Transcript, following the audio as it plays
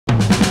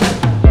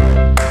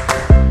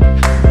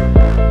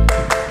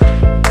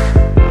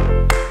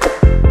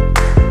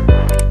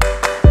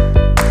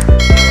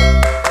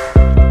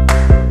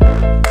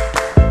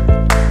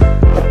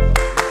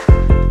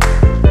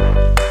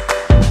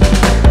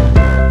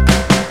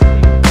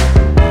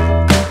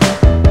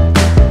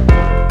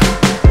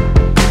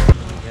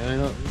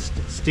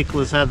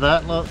sticklers had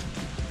that, look.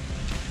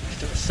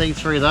 See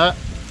through that.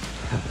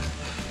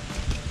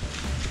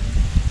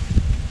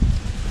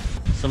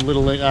 Some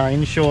little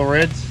Inshore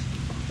reds,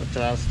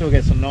 but still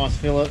get some nice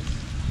fillets.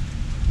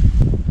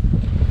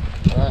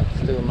 That's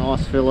still a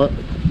nice fillet.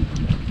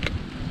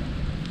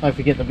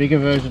 Hopefully get the bigger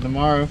version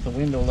tomorrow if the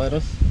wind will let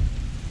us.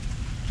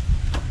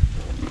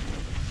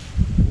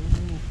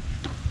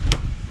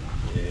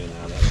 Yeah,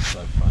 no, that was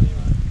so funny,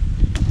 mate.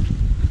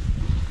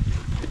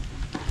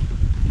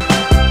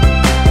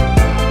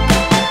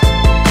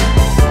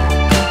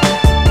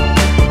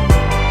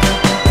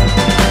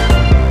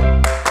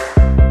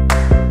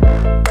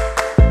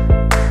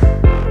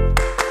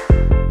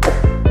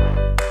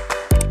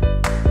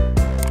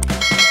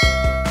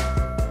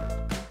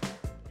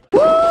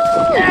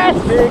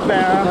 Big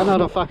barra. That's not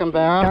a fucking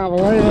barra. Can't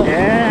believe it.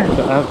 Yeah. It's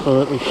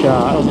absolutely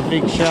shark. That was a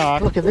big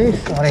shark. Look at this.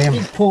 Goddamn.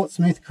 Big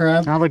Portsmouth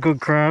crab. Another good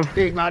crab.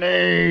 Big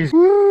muddies.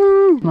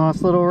 Woo!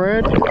 Nice little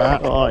red.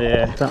 Oh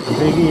yeah. Something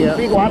big here.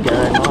 Big one.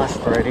 Yeah, nice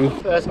thready.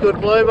 First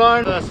good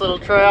bluebone. First little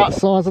trout.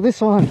 Size of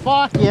this one.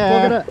 Fuck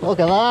yeah. Look at it. Look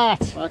at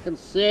that. Fucking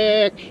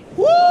sick.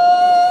 Woo!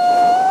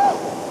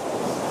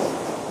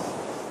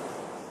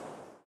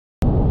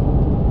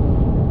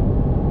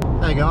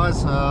 Hey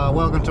guys,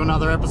 welcome to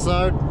another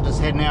episode. Just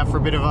heading out for a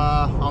bit of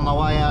on the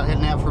way out,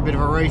 heading out for a bit of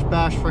a reef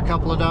bash for a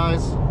couple of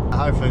days.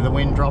 Hopefully the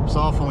wind drops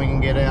off and we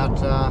can get out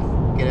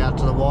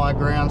to the wire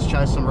grounds,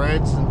 chase some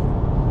reds and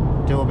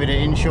do a bit of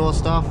inshore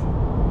stuff.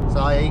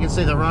 So yeah, you can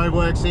see the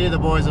roadworks here. The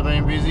boys have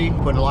been busy,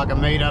 putting like a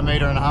metre and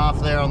a half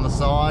there on the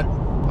side,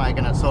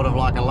 making it sort of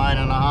like a lane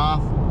and a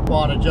half.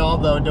 Quite a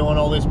job. They were doing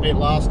all this bit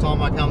last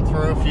time I come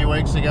through a few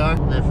weeks ago.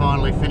 They've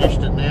finally finished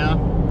it now.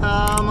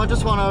 I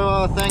just want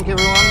to thank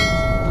everyone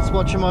that's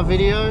watching my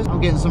videos. I'm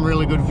getting some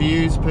really good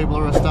views. People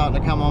are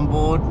starting to come on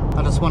board.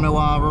 I just want to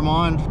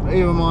remind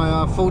even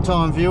my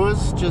full-time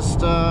viewers, just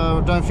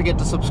don't forget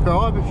to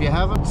subscribe if you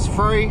haven't. It's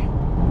free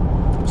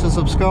to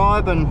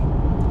subscribe and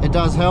it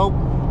does help.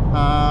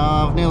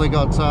 I've nearly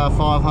got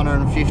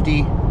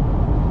 550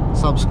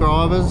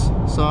 subscribers,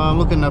 so I'm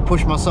looking to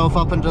push myself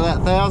up into that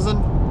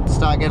 1,000.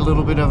 Start get a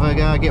little bit of a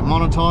get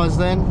monetized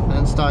then,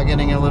 and start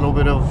getting a little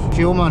bit of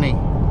fuel money.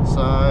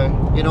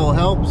 So it all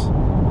helps.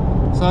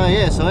 So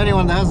yeah, so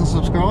anyone that hasn't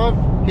subscribed,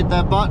 hit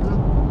that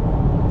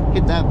button,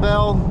 hit that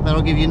bell.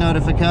 That'll give you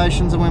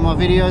notifications of when my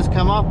videos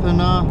come up, and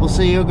we'll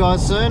see you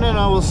guys soon, and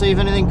we'll see if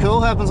anything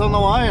cool happens on the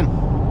way and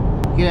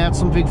get out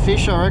some big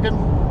fish, I reckon.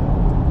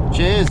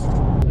 Cheers.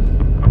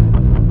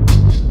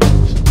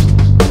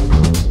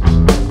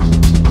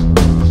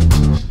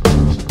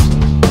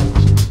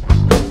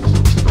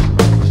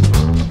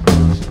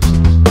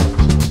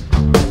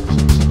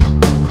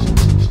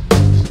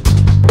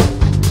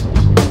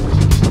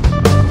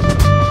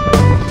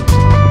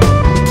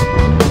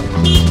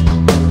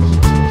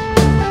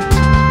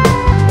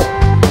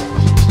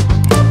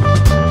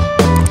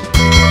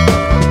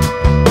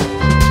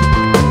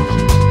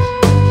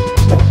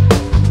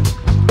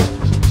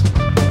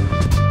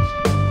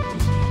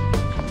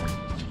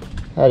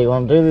 How do you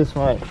want to do this,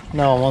 mate?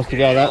 No one wants to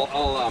go that.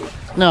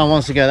 No one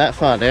wants to go that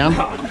far down.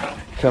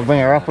 Shall I bring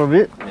her up a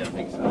bit? Yeah, I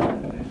think so.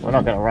 We're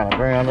not going to run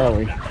aground, are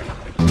we?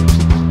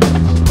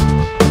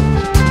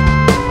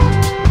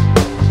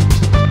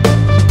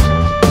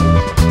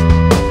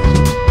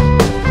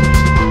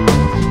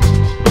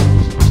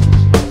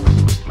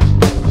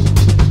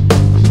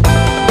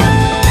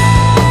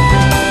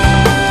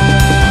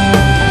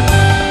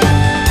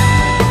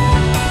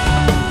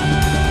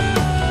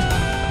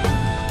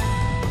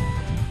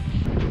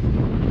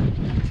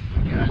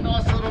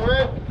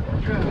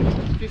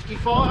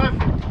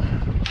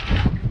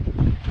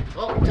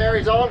 Oh,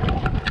 Terry's on.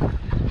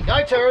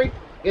 Go, Terry.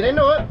 Get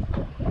into it.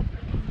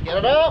 Get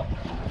it out.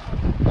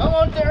 Come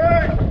on,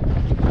 Terry.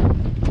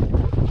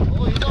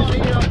 Oh, he's on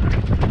here.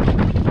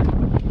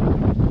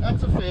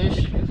 That's a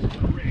fish.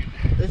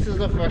 This is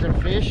a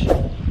fucking fish.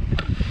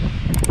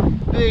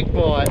 Big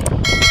bite.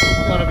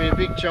 Gotta be a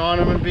big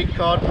Chinaman, big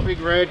cod,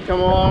 big red.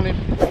 Come on.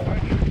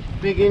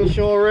 Big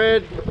inshore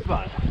red.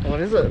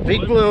 What is it?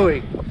 Big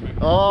bluey.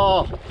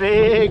 Oh,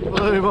 big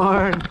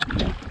bluebone.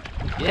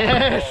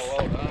 Yes!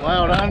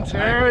 Well done,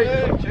 Terry.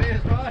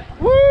 Cheers, mate.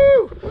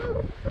 Woo!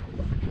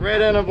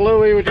 Red and a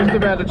bluey, we're just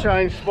about to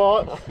change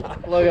spots.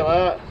 Look at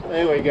that.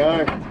 There we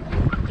go.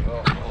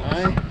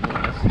 Hey?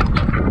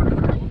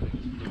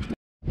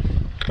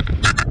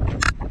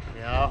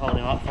 Yeah, I'll hold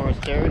him up for us,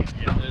 Terry.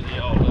 Yeah, there's the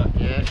older.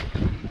 Yeah.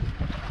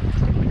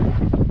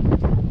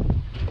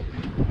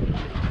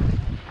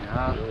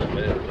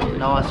 Yeah.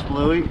 Nice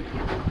bluey.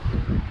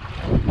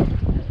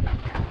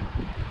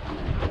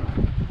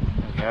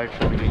 There we go,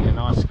 try to get you a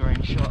nice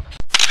screenshot.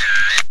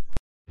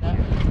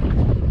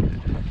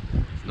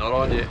 It's not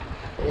on yet.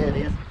 Yeah, it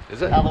is.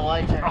 Is it? Other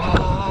way, Terry.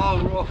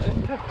 Oh, right.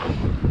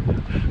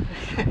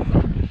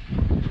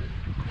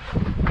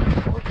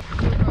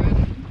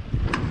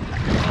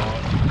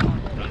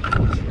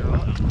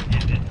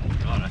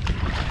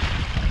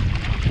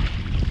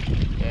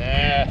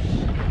 Yes.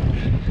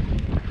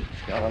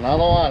 Got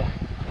another one.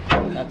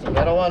 That's a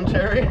better one,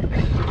 Terry.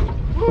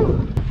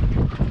 Woo.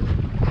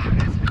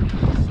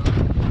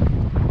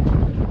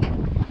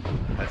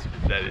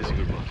 that is a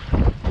good one.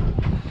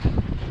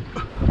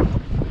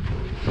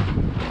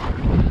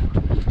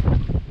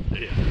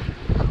 Yeah,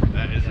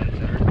 that is it.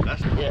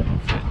 That's Yeah.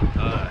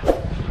 Alright.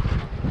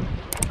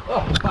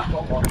 Oh, fuck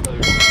off my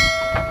food.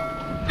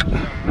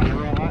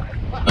 Right.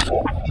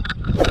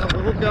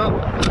 Hook up.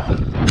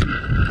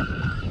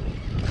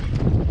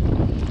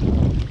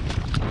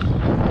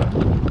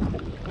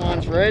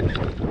 Mine's red.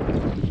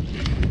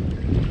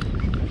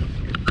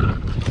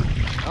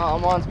 Oh,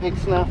 mine's big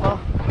snapper.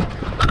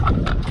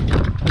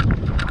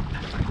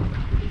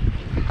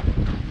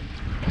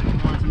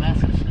 Mine's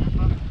massive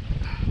snapper.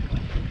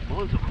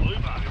 Mine's a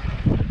bluebone.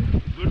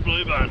 Good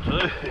bluebone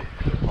too.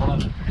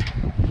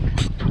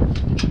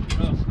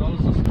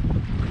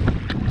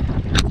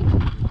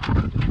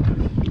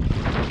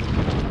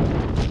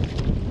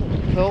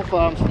 Cool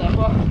farm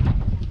snapper.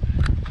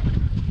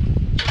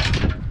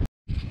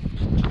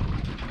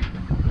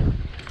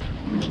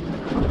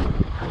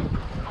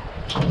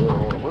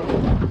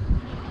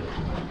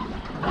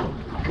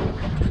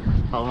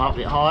 Hold them up a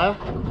bit higher.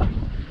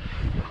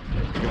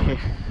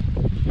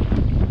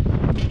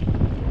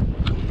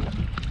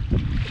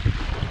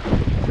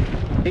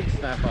 Big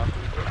snapper.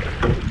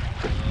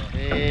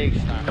 Big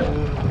snapper.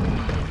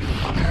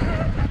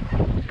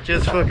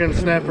 Just fucking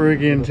snapper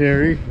again,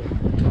 Terry.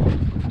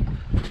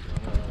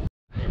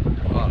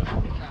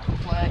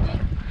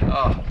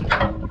 Oh,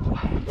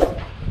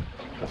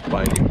 that's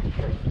biting.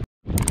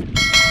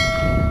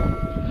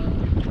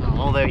 Oh,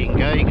 well, there you can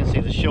go. You can see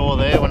the shore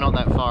there. We're not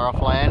that far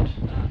off land.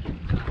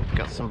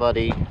 Got some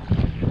bloody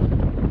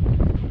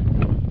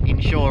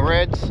inshore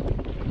reds.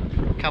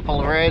 A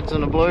couple of reds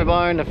and a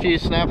bluebone, a few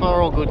snapper,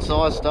 all good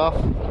size stuff.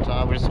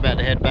 So we're just about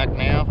to head back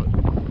now. But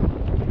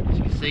as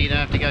you can see, you don't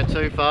have to go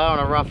too far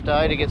on a rough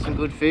day to get some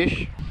good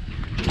fish.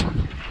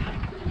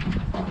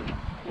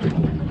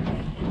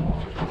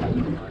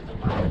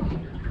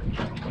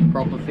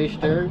 Proper fish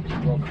there.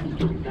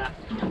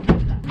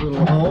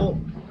 Little hole.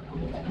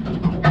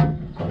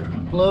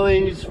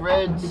 Blueies,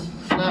 reds,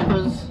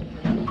 snappers.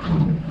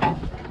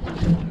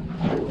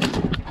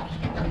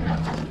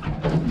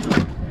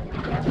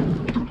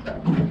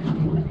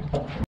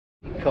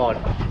 Cod.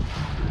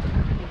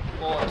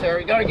 Oh,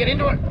 Terry, gotta get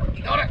into it.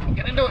 You got it.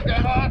 Get into it. Go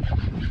hard.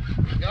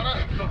 Got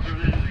it.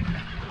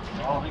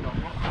 Oh, hang on.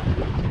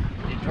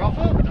 Did you drop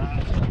it?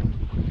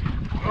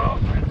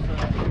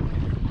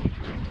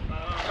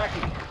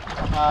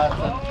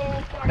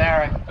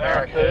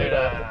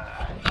 Barracuda.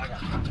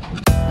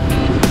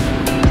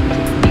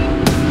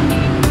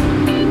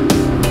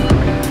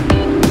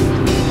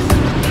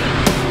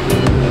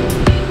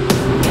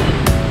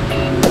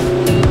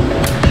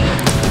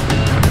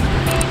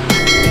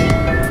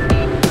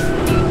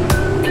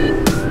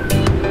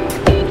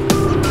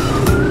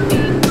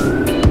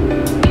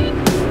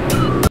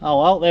 Oh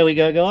well, there we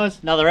go guys,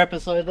 another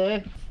episode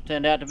there.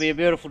 Turned out to be a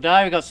beautiful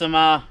day. We got some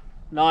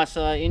nice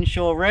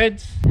inshore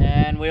reds,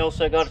 and we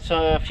also got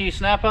a few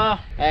snapper,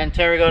 and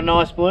Terry got a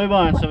nice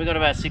bluebone, so we got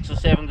about 6 or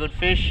 7 good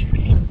fish.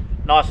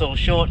 Nice little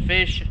short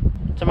fish.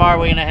 Tomorrow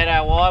we're going to head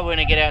out wide. We're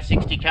going to get out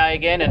 60k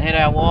again and head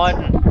out wide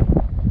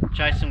and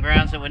chase some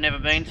grounds that we've never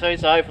been to,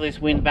 so hopefully this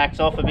wind backs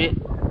off a bit.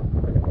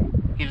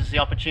 Gives us the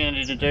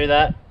opportunity to do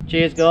that.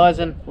 Cheers guys,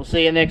 and we'll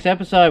see you next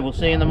episode. We'll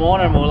see you in the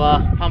morning and we'll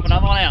pump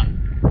another one out.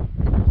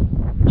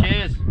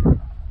 Cheers.